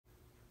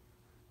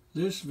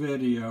This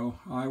video,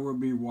 I will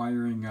be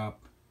wiring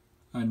up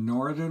a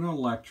Northern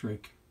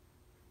Electric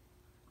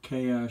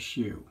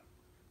KSU.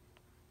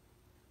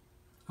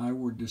 I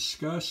will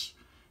discuss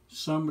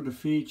some of the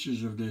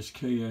features of this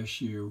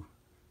KSU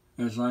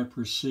as I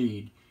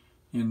proceed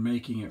in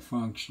making it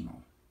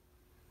functional.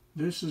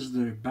 This is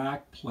the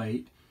back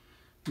plate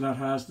that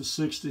has the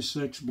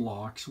 66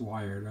 blocks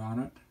wired on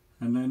it,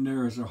 and then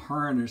there is a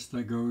harness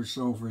that goes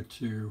over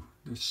to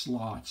the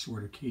slots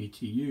where the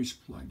KTUs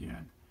plug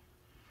in.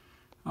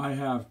 I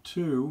have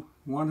two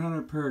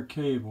 100 pair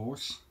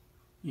cables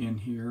in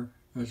here,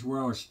 as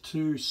well as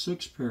two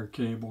 6-pair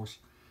cables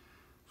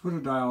for the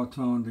dial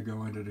tone to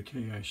go into the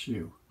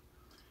KSU.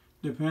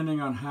 Depending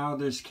on how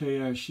this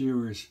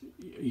KSU is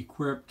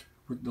equipped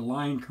with the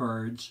line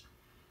cards,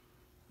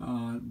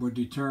 would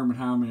determine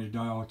how many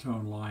dial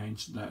tone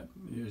lines that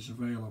is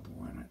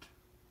available in it.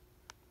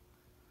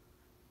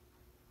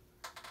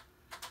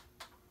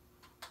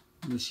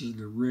 This is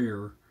the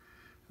rear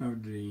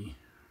of the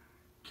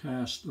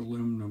cast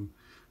aluminum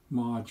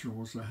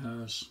modules that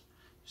has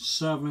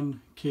 7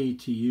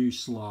 KTU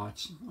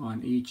slots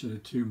on each of the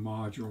two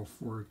modules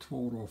for a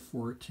total of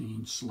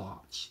 14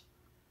 slots.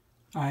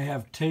 I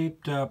have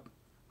taped up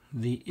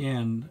the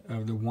end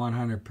of the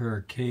 100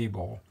 pair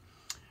cable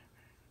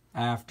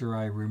after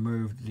I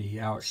removed the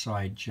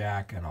outside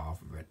jacket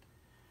off of it.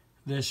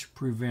 This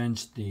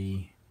prevents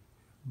the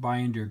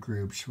binder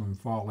groups from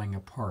falling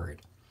apart.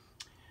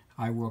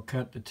 I will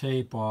cut the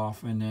tape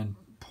off and then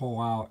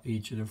pull out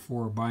each of the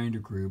 4 binder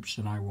groups,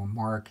 and I will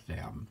mark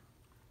them.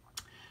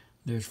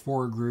 There's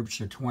 4 groups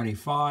of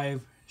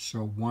 25, so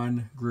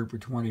one group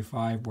of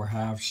 25 will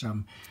have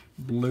some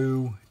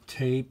blue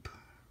tape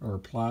or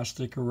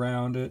plastic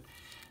around it.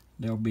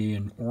 There'll be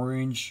an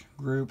orange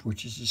group,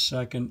 which is the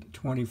second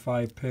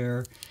 25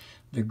 pair.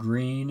 The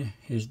green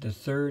is the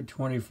third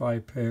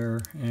 25 pair,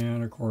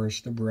 and of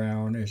course the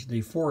brown is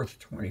the fourth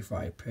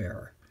 25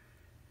 pair.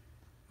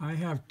 I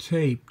have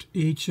taped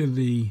each of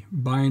the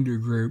binder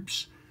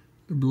groups,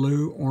 the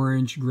blue,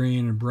 orange,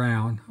 green, and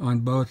brown,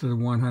 on both of the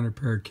 100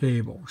 pair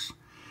cables,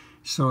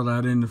 so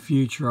that in the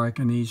future I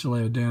can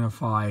easily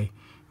identify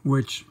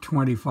which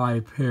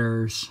 25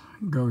 pairs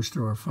goes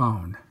to a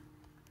phone.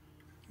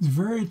 The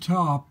very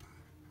top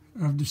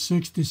of the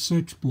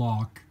 66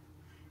 block,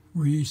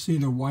 where you see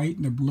the white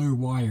and the blue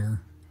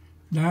wire,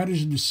 that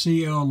is the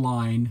CL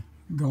line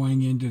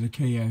going into the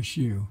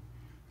KSU.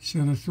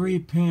 So the 3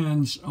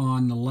 pins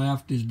on the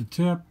left is the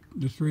tip,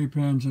 the 3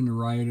 pins on the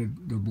right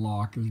of the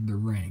block is the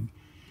ring.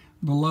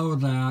 Below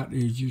that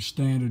is your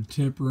standard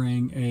tip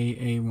ring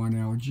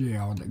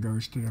A1LGL that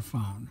goes to the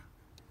phone.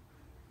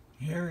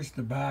 Here's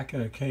the back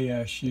of the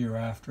KSU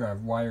after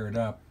I've wired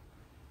up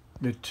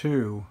the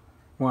two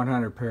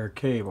 100 pair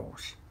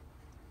cables.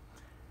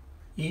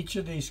 Each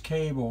of these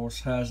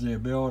cables has the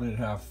ability to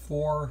have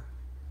 4,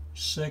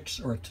 6,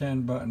 or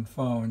 10 button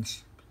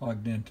phones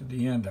plugged into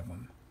the end of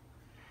them.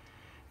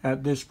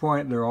 At this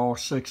point, they're all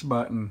 6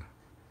 button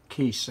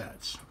key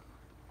sets.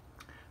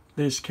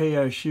 This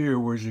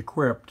KSU was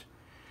equipped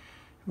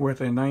with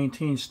a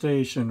 19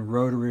 station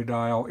rotary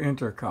dial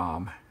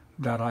intercom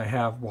that I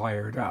have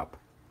wired up.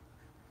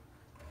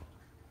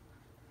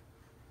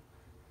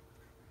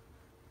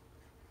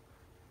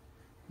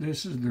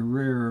 This is the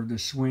rear of the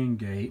swing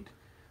gate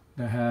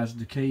that has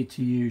the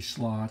KTU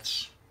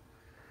slots,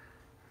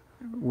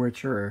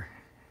 which are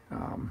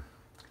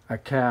a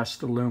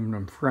cast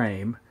aluminum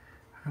frame,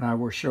 and I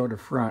will show the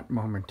front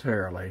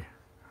momentarily.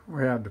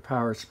 We have the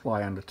power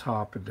supply on the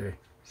top of the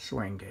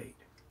swing gate.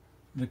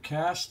 The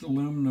cast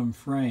aluminum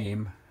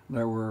frame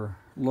that we're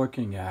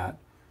looking at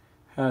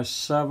has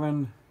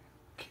 7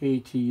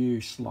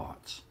 KTU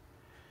slots.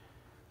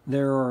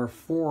 There are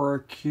 4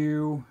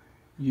 QUN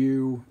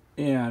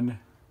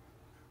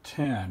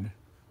 10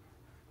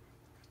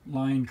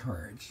 line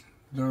cards.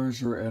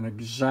 Those are an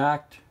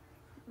exact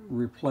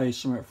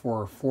replacement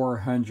for a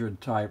 400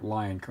 type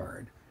line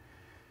card.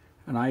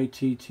 An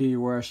ITT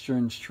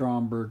Western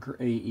Stromberg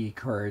AE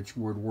cards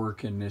would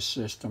work in this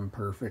system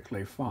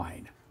perfectly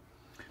fine.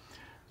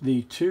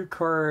 The 2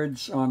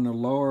 cards on the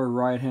lower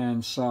right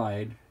hand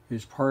side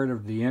is part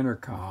of the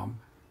intercom,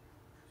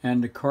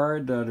 and the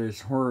card that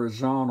is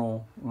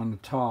horizontal on the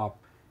top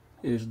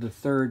is the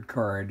 3rd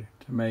card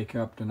to make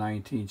up the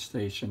 19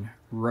 station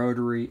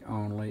rotary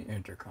only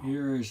intercom.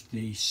 Here is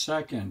the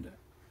second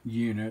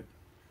unit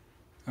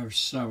of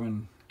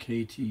 7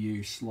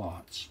 KTU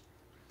slots.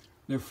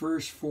 The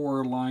first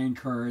 4 line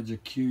cards are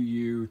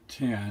QU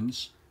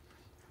 10s.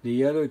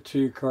 The other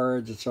 2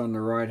 cards that's on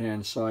the right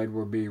hand side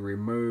will be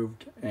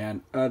removed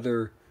and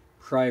other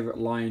private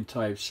line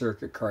type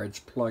circuit cards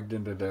plugged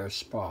into their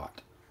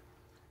spot.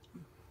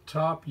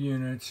 Top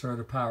units are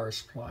the power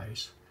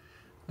supplies.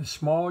 The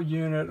small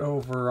unit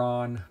over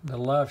on the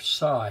left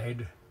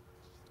side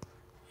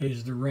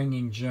is the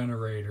ringing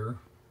generator.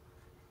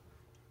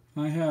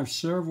 I have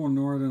several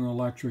Northern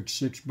Electric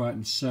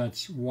 6-button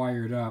sets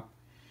wired up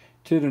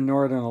to the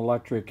Northern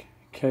Electric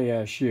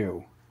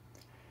KSU.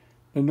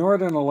 The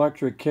Northern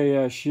Electric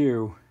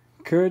KSU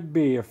could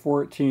be a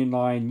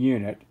 14-line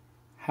unit.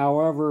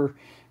 However,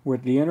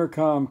 with the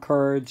intercom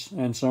cards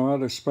and some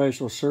other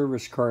special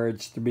service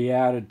cards to be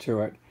added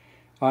to it,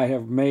 I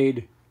have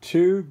made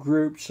 2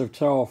 groups of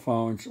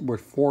telephones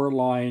with 4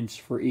 lines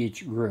for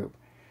each group.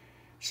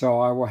 So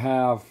I will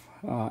have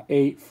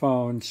 8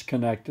 phones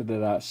connected to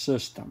that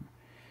system.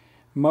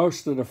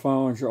 Most of the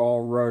phones are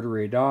all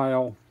rotary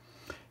dial,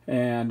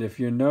 and if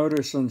you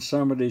notice on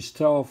some of these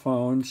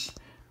telephones,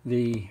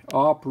 the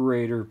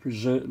operator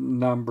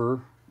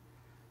number,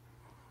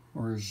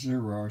 or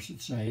 0 I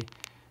should say,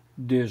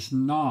 does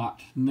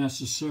not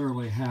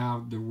necessarily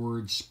have the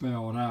word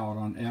spelled out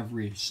on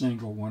every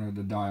single one of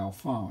the dial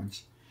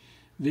phones.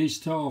 These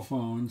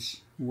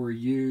telephones were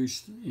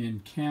used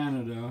in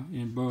Canada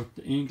in both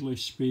the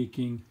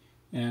English-speaking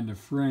and the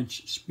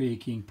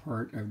French-speaking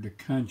part of the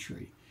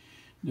country.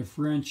 The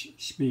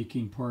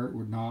French-speaking part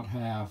would not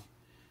have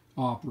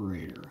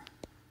operator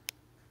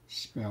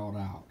spelled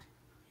out.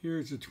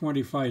 Here's a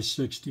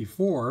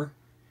 2564,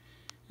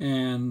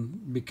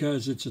 and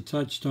because it's a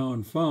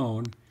touch-tone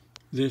phone,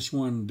 this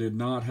one did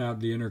not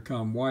have the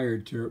intercom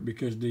wired to it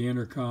because the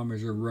intercom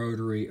is a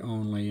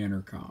rotary-only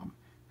intercom.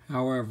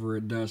 However,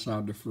 it does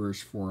have the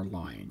first 4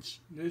 lines.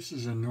 This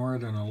is a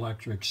Northern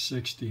Electric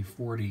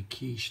 6040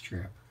 key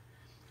strip.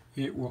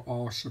 It will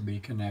also be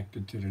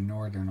connected to the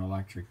Northern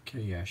Electric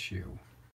KSU.